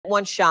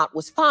one shot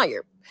was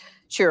fired.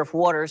 Sheriff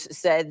Waters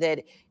said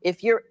that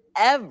if you're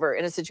ever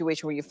in a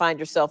situation where you find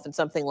yourself in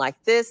something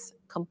like this,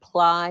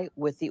 comply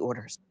with the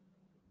orders.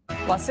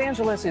 Los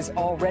Angeles is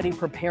already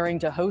preparing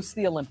to host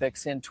the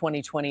Olympics in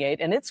 2028,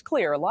 and it's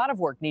clear a lot of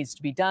work needs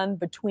to be done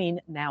between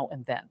now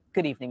and then.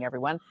 Good evening,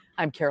 everyone.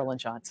 I'm Carolyn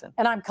Johnson.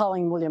 And I'm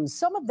Colleen Williams.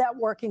 Some of that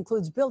work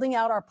includes building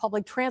out our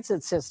public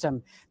transit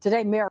system.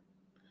 Today, Mayor.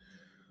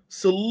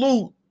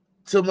 Salute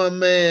to my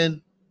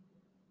man,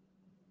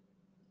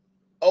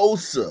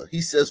 Osa.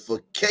 He says for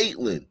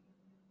Caitlyn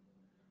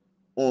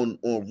on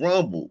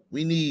Rumble,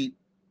 we need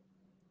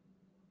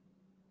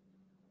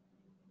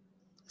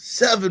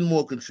 7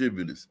 more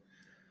contributors.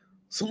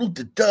 Salute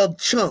to Doug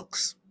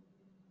Chunks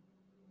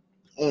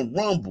on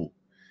Rumble.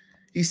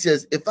 He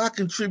says, if I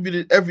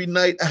contributed every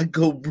night, I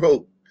go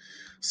broke.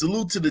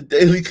 Salute to the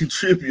daily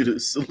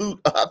contributors.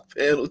 Salute our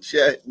panel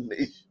chat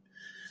nation.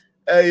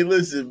 Hey,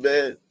 listen,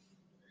 man.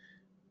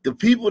 The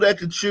people that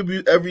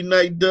contribute every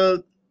night,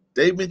 Doug,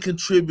 they've been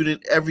contributing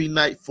every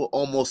night for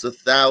almost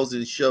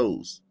 1,000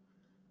 shows.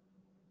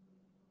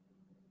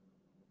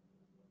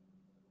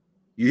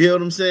 You hear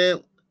what I'm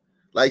saying?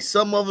 Like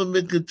some of them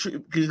been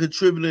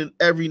contributing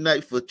every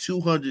night for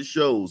 200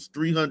 shows,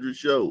 300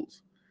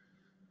 shows,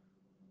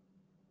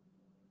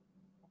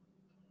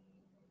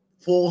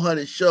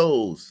 400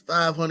 shows,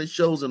 500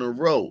 shows in a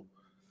row.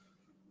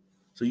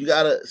 So you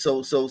gotta,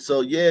 so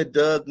yeah,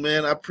 Doug,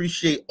 man, I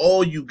appreciate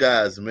all you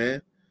guys,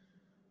 man.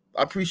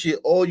 I appreciate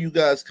all you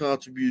guys'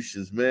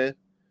 contributions, man.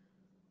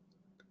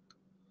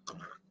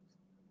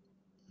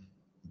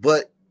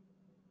 But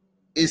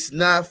it's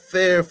not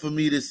fair for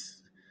me to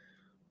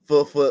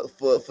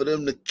for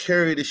them to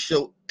carry the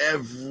show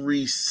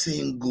every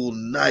single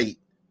night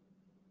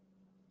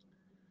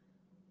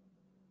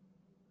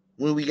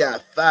when we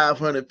got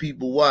 500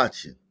 people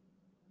watching.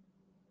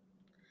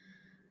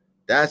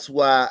 That's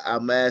why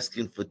I'm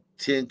asking for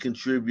 10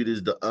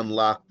 contributors to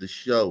unlock the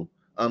show,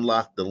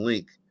 unlock the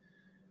link.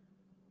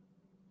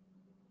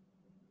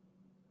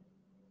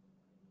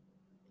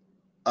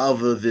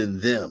 Other than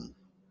them.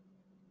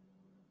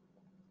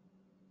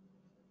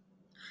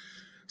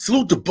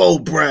 Salute to Bo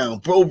Brown.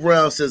 Bo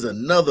Brown says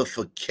another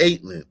for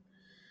Caitlyn.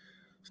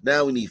 So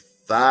now we need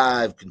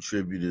 5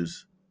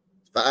 contributors,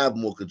 5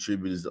 more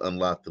contributors to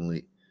unlock the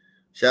link.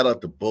 Shout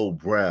out to Bo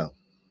Brown.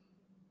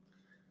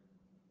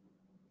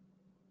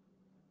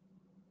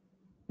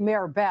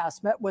 Mayor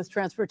Bass met with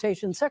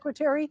Transportation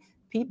Secretary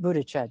Pete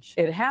Buttigieg.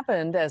 It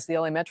happened as the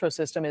LA Metro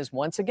system is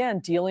once again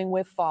dealing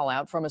with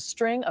fallout from a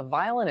string of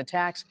violent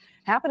attacks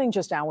happening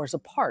just hours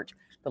apart.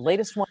 The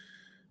latest one.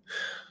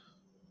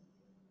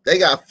 They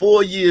got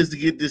 4 years to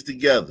get this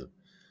together.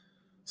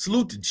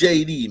 Salute to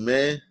JD,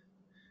 man.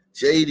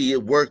 JD,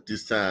 it worked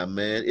this time,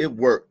 man. It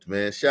worked,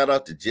 man. Shout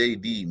out to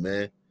JD,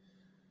 man.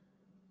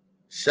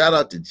 Shout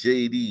out to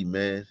JD,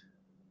 man.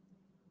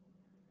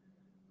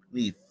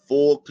 We need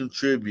 4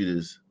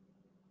 contributors.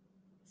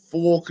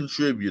 4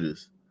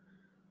 contributors.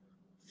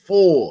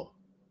 4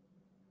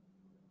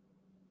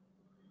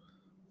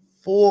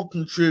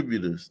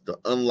 contributors to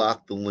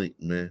unlock the link,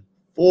 man.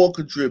 4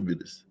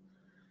 contributors.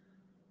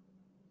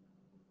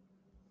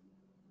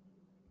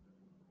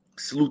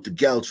 Salute to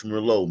Gouch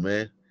Merlot,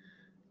 man.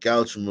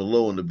 Gouch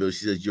Merlot in the bill.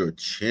 She says, you're a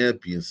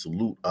champion.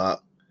 Salute,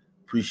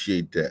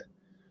 appreciate that.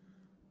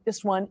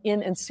 This one in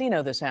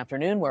Encino this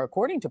afternoon, where,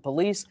 according to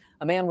police,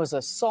 a man was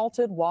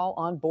assaulted while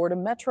on board a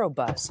Metro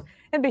bus.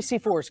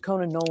 NBC4's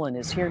Conan Nolan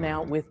is here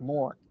now with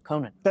more.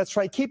 Conan. That's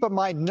right. Keep in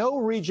mind, no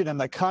region in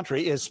the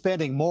country is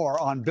spending more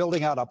on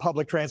building out a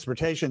public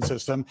transportation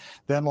system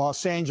than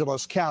Los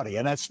Angeles County.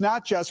 And it's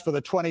not just for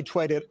the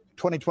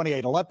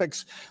 2028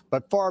 Olympics,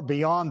 but far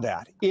beyond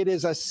that. It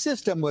is a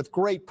system with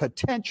great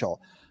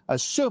potential,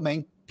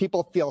 assuming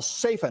people feel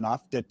safe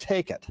enough to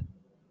take it.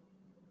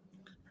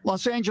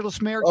 Los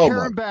Angeles Mayor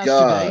Karen Bass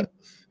today.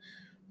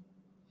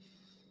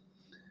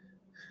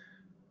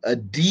 A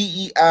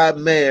DEI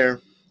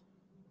mayor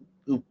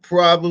who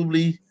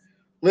probably,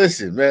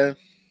 listen, man,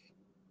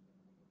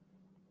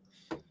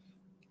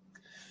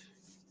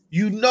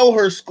 you know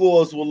her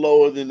scores were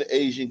lower than the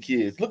Asian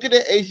kids. Look at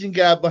that Asian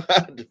guy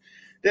behind her.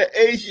 That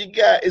Asian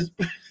guy is...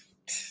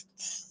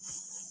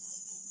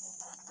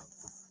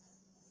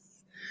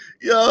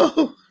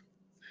 Yo,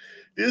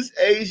 this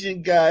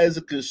Asian guy is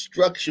a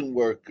construction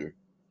worker,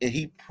 and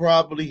he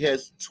probably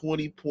has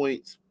 20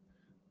 points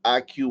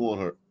IQ on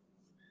her.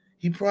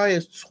 He probably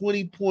has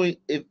 20 point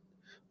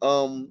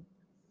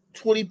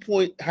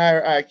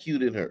higher IQ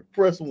than her.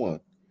 Press 1.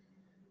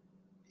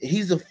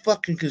 He's a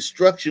fucking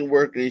construction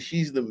worker, and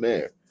she's the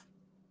mayor.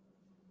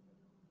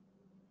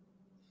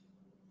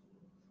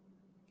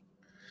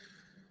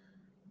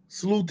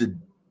 Salute to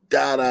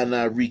Dada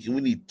Narikin.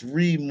 We need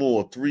 3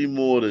 more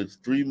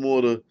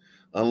to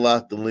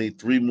unlock the link.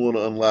 3 more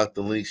to unlock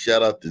the link.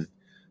 Shout out to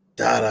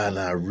Dada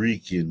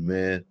Narikin,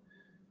 man.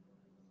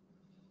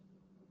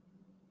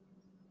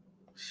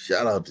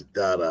 Shout out to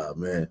Dada,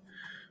 man.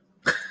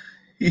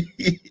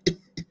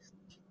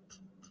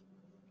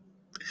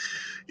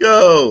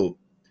 Yo,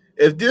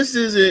 if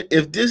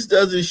this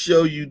doesn't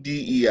show you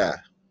DEI,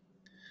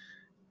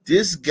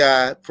 This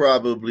guy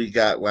probably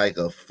got like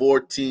a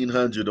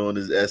 1400 on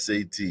his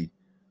SAT.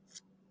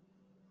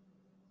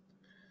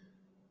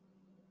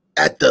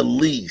 At the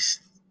least.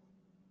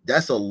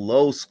 That's a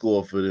low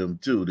score for them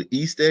too. The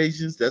East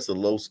Asians, that's a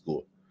low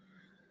score.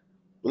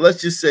 But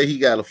let's just say he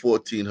got a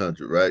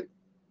 1400, right?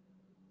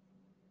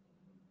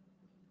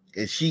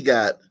 And she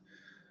got,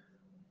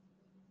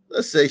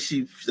 let's say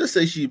she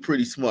a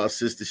pretty smart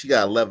sister. She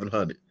got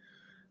 1100.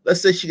 Let's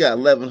say she got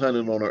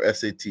 1100 on her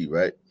SAT,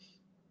 right?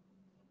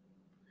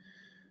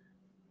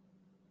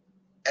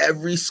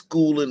 Every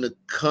school in the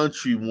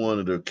country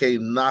wanted her,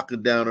 came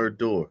knocking down her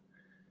door.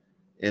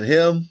 And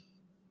him,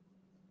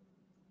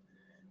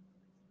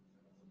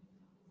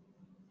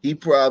 he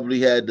probably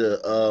had to,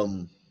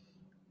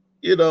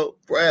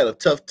 probably had a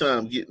tough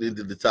time getting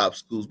into the top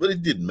schools, but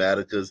it didn't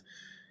matter because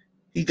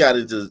he got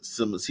into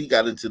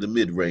the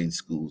mid-range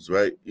schools,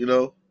 right?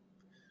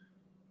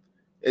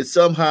 And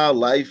somehow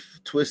life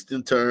twists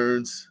and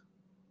turns.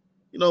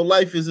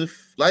 Life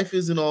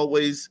isn't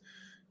always,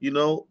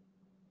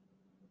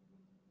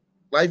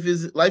 life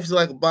is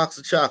like a box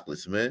of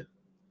chocolates, man.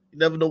 You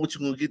never know what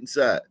you're gonna get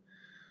inside.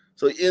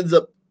 So he ends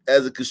up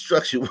as a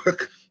construction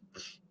worker.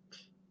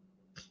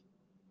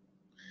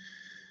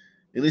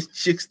 And this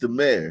chick's the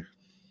mayor.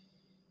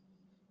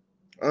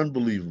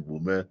 Unbelievable,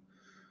 man.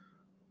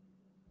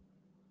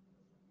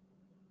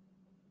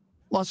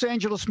 Los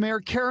Angeles Mayor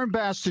Karen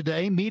Bass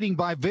today meeting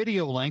by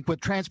video link with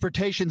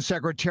Transportation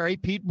Secretary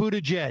Pete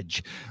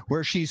Buttigieg,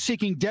 where she's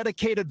seeking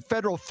dedicated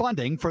federal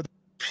funding for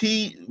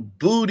Pete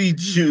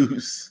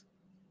Buttigieg.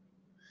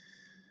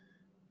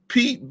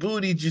 Pete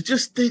Buttigieg.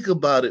 Just think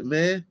about it,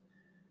 man.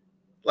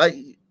 Like,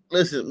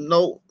 listen,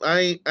 no,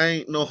 I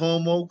ain't no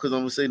homo, because I'm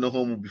gonna say no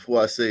homo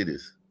before I say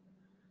this.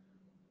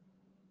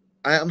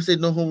 I'm gonna say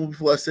no homo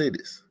before I say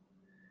this.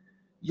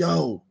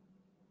 Yo,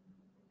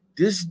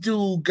 this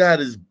dude got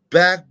his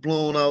back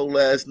blown out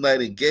last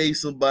night and gave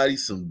somebody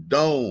some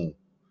dome.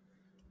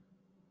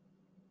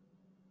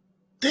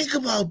 Think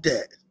about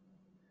that.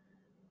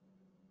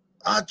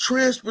 Our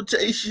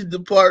transportation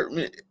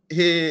department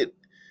head,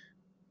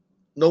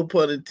 no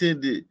pun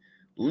intended,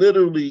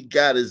 literally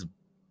got his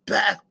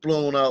back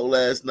blown out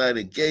last night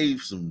and gave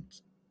some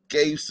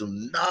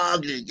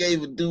noggin,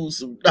 gave a dude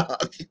some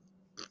noggin.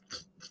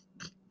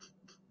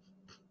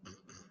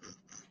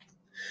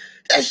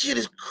 That shit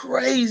is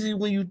crazy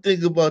when you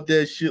think about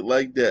that shit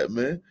like that,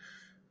 man.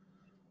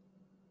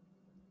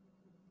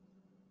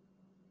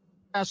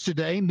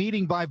 Today,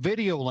 meeting by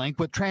video link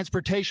with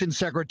Transportation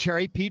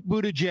Secretary Pete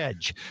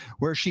Buttigieg,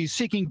 where she's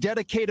seeking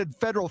dedicated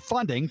federal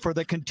funding for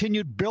the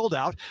continued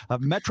build-out of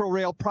Metro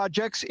Rail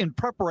projects in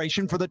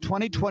preparation for the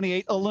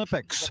 2028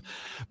 Olympics.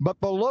 But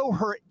below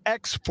her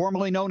X,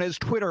 formerly known as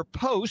Twitter,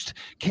 post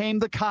came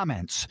the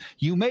comments.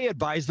 You may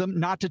advise them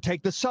not to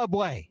take the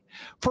subway.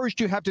 First,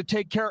 you have to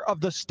take care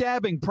of the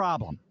stabbing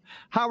problem.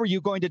 How are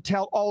you going to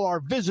tell all our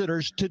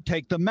visitors to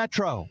take the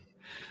Metro?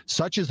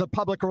 Such is the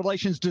public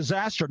relations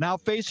disaster now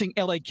facing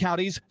LA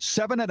County's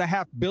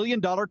 $7.5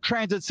 billion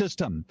transit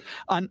system,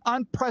 an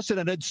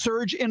unprecedented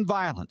surge in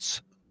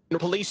violence.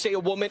 Police say a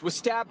woman was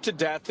stabbed to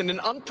death in an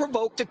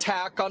unprovoked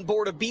attack on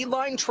board a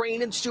Beeline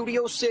train in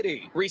Studio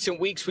City. Recent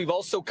weeks, we've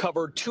also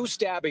covered 2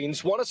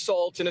 stabbings, 1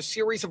 assault, and a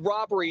series of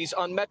robberies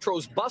on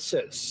Metro's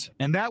buses.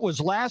 And that was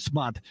last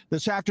month.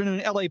 This afternoon,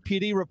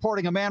 LAPD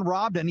reporting a man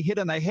robbed and hit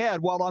in the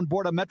head while on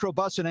board a Metro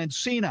bus in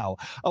Encino.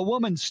 A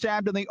woman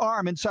stabbed in the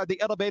arm inside the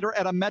elevator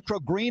at a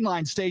Metro Green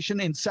Line station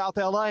in South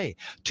LA.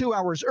 2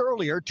 hours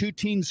earlier, 2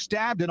 teens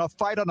stabbed in a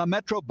fight on a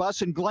Metro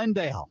bus in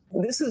Glendale.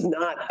 This is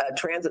not a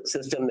transit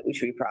system that we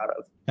should be proud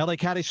of. LA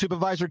County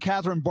Supervisor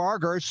Catherine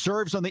Barger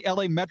serves on the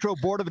LA Metro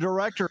Board of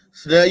Directors.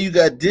 So now you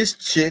got this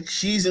chick.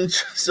 She's in.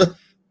 So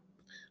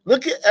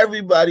look at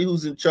everybody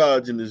who's in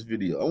charge in this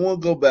video. I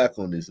want to go back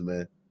on this,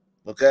 man.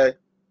 Okay.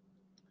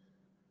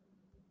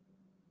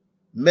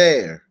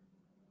 Mayor.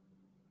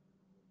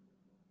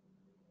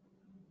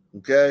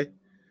 Okay.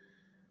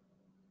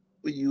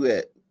 Where you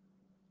at?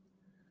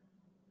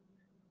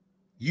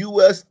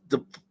 U.S.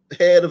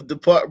 Head of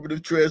Department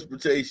of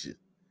Transportation.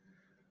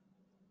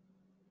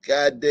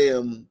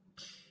 Goddamn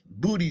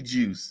booty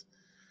juice.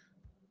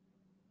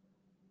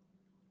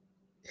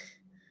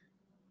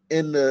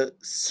 And the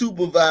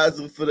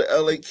supervisor for the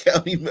LA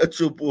County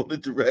Metro Board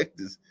of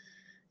Directors.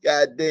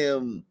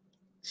 Goddamn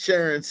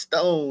Sharon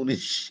Stone and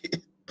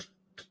shit.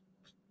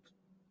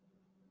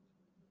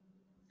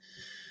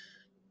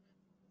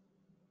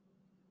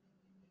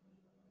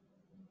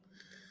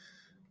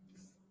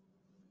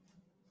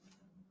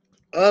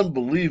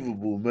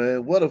 Unbelievable,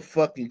 man. What a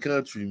fucking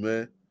country,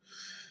 man.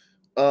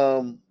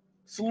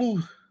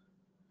 Salute.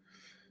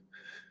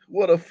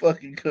 What a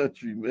fucking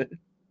country, man.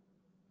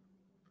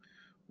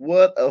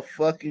 What a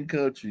fucking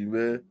country,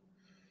 man.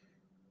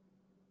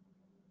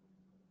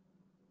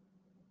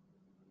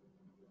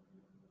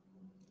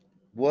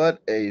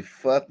 What a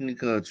fucking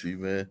country,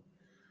 man.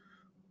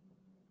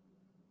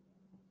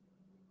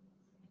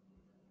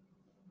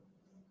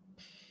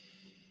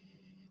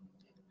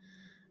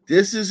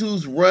 This is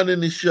who's running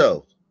the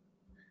show.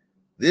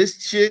 This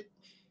chick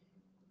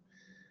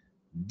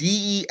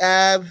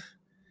DEI,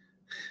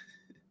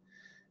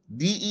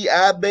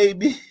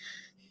 baby.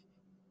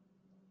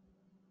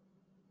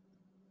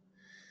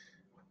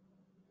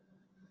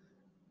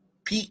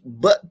 Pete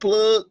Butt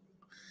Plug.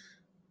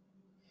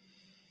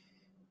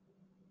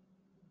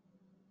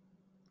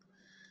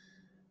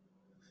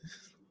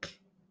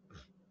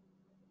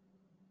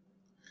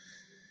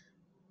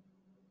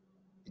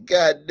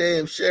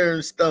 Goddamn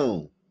Sharon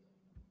Stone.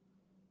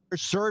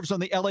 Serves on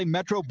the LA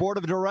Metro Board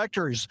of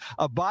Directors,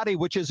 a body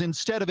which is,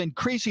 instead of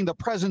increasing the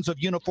presence of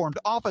uniformed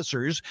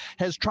officers,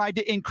 has tried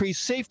to increase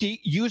safety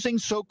using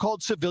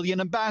so-called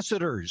civilian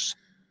ambassadors.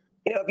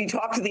 You know, if you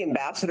talk to the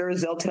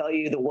ambassadors, they'll tell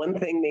you the one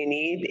thing they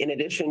need, in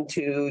addition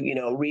to, you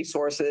know,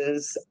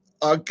 resources,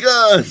 are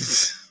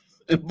guns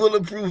and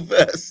bulletproof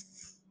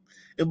vests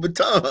and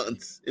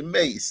batons and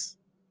mace,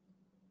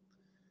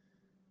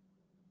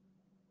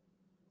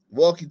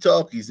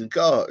 walkie-talkies and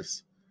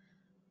cars.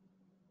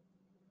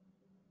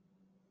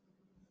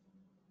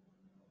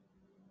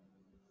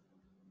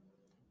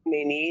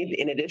 they need,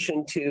 in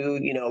addition to,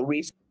 you know,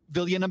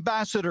 civilian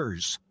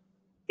ambassadors.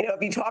 You know,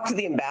 if you talk to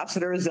the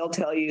ambassadors, they'll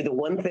tell you the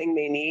one thing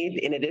they need,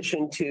 in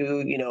addition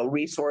to, you know,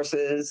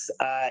 resources,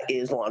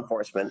 is law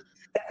enforcement.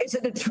 It's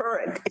a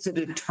deterrent. It's a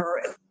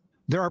deterrent.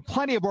 There are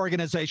plenty of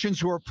organizations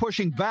who are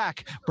pushing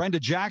back. Brenda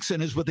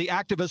Jackson is with the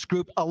activist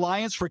group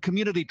Alliance for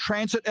Community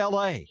Transit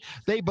LA.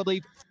 They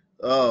believe.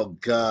 Oh,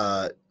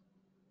 God.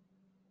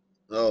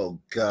 Oh,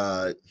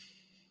 God.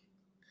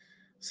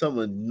 Some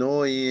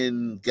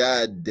annoying,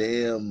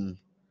 goddamn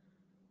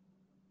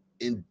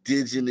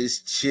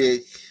indigenous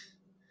chick.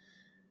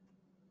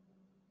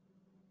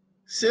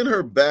 Send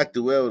her back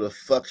to wherever the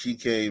fuck she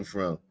came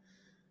from.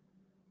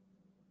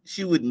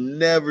 She would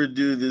never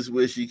do this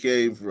where she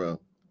came from.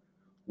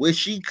 Where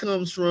she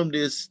comes from,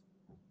 there's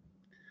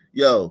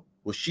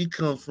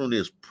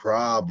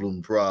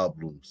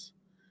problems.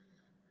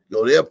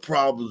 Yo, their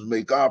problems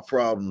make our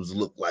problems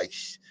look like,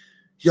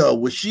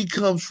 where she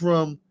comes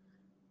from,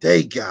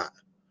 they got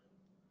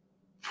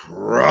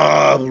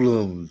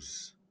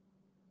problems.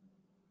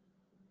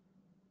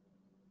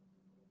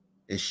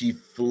 And she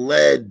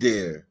fled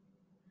there.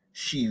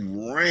 She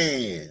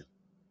ran.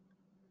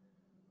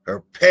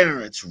 Her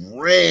parents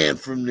ran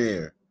from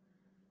there.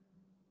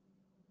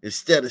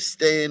 Instead of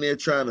staying there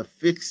trying to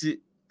fix it,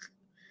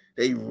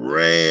 they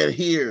ran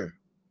here.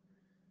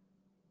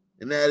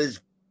 And now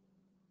this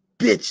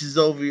bitch is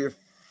over here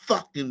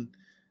fucking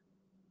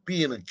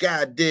being a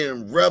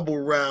goddamn rebel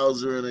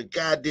rouser and a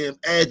goddamn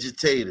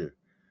agitator.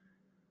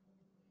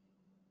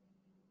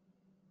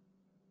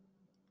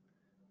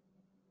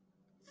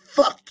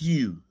 Fuck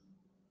you.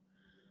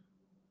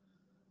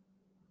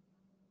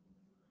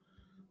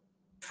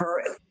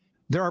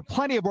 There are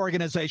plenty of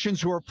organizations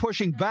who are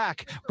pushing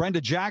back. Brenda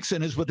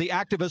Jackson is with the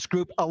activist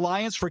group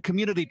Alliance for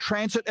Community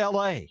Transit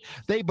LA.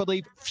 They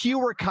believe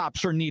fewer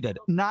cops are needed,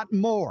 not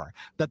more,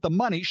 that the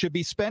money should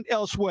be spent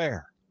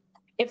elsewhere.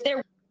 If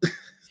there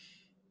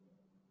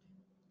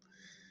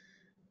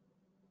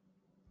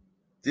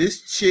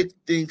This chick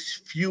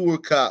thinks fewer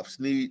cops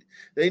need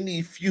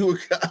fewer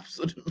cops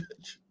on the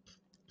metro.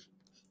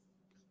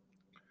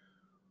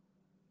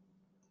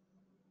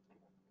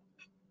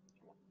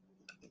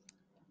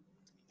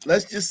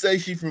 Let's just say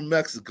she's from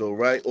Mexico,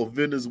 right? Or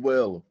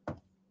Venezuela.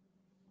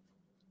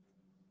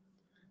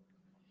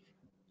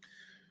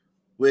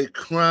 Where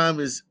crime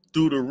is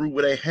through the roof,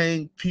 where they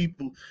hang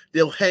people,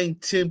 they'll hang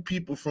 10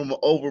 people from an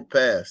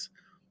overpass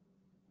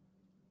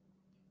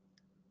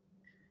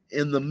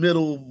in the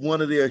middle of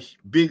one of their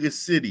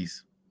biggest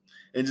cities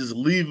and just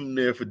leave them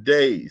there for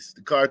days.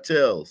 The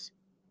cartels.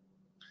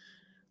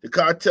 The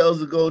cartels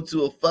will go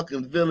to a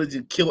fucking village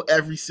and kill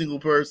every single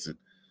person.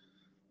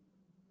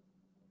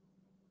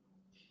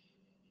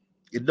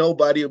 And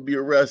nobody will be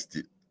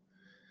arrested.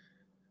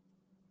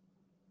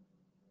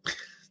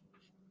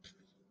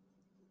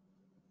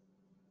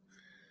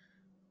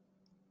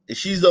 And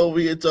she's over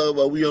here talking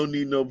about we don't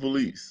need no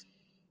police.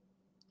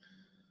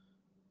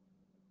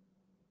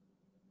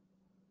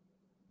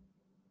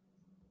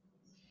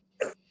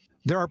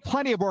 There are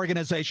plenty of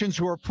organizations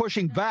who are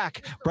pushing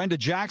back. Brenda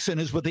Jackson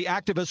is with the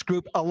activist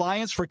group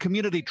Alliance for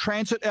Community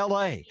Transit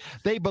LA.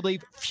 They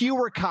believe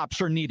fewer cops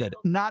are needed,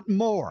 not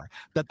more,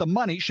 that the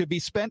money should be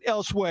spent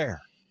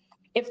elsewhere.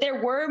 If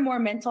there were more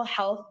mental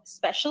health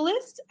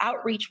specialists,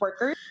 outreach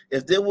workers.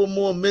 If there were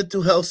more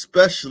mental health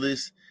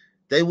specialists,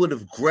 they would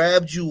have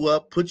grabbed you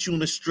up, put you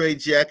in a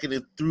straitjacket,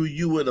 and threw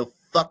you in a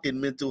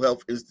fucking mental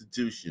health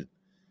institution.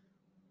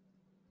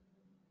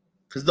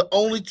 Because the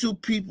only two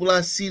people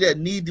I see that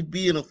need to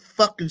be in a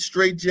fucking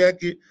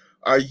straitjacket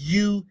are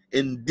you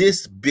and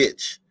this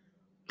bitch.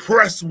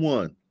 Press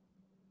 1.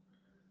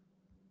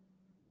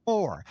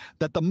 Or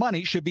that the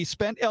money should be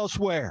spent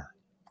elsewhere.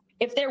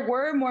 If there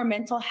were more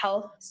mental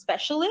health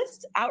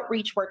specialists,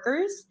 outreach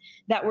workers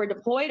that were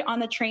deployed on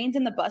the trains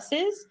and the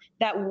buses,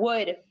 that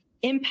would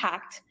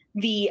impact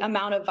the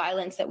amount of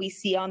violence that we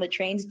see on the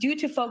trains due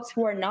to folks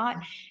who are not,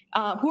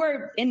 who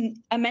are in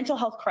a mental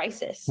health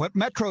crisis. What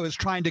Metro is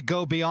trying to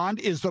go beyond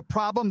is the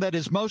problem that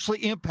is mostly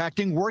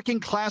impacting working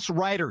class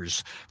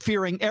riders,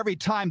 fearing every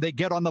time they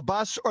get on the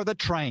bus or the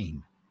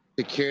train.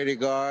 Security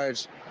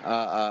guards,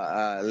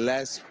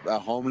 less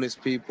homeless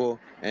people,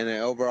 and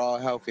an overall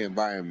healthy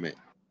environment.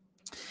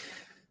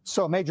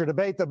 So a major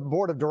debate. The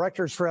board of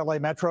directors for LA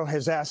Metro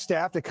has asked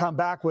staff to come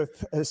back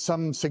with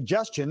some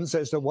suggestions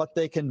as to what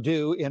they can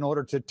do in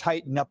order to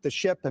tighten up the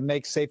ship and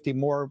make safety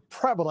more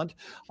prevalent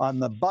on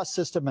the bus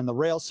system and the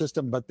rail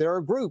system. But there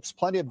are groups,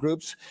 plenty of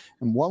groups,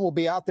 and one will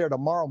be out there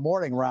tomorrow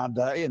morning around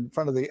in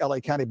front of the LA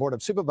County Board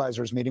of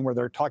Supervisors meeting where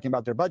they're talking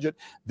about their budget.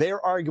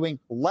 They're arguing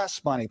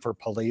less money for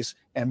police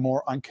and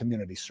more on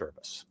community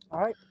service. All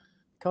right.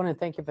 Conan,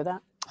 thank you for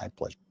that. My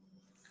pleasure.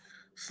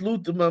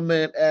 Salute to my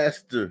man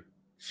Astor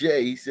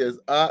Jay. He says,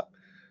 the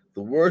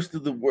worst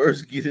of the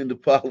worst get into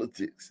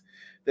politics.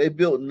 They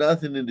built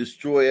nothing and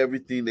destroy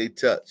everything they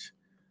touch.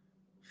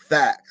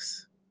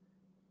 Facts.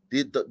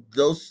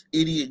 Those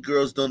idiot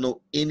girls don't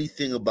know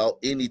anything about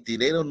anything.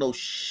 They don't know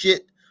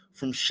shit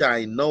from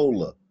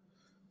Shinola.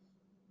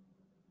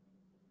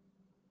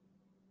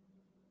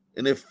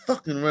 And they're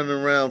fucking running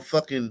around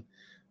fucking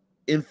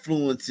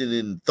influencing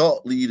and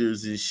thought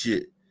leaders and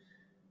shit.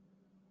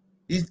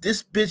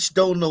 This bitch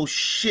don't know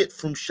shit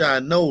from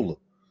Shinola.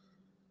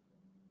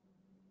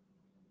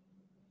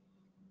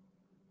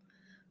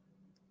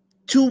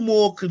 Two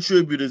more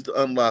contributors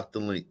to unlock the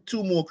link.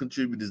 Two more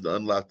contributors to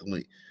unlock the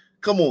link.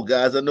 Come on,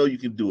 guys. I know you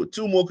can do it.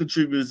 Two more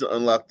contributors to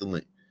unlock the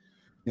link.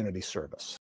 Community service.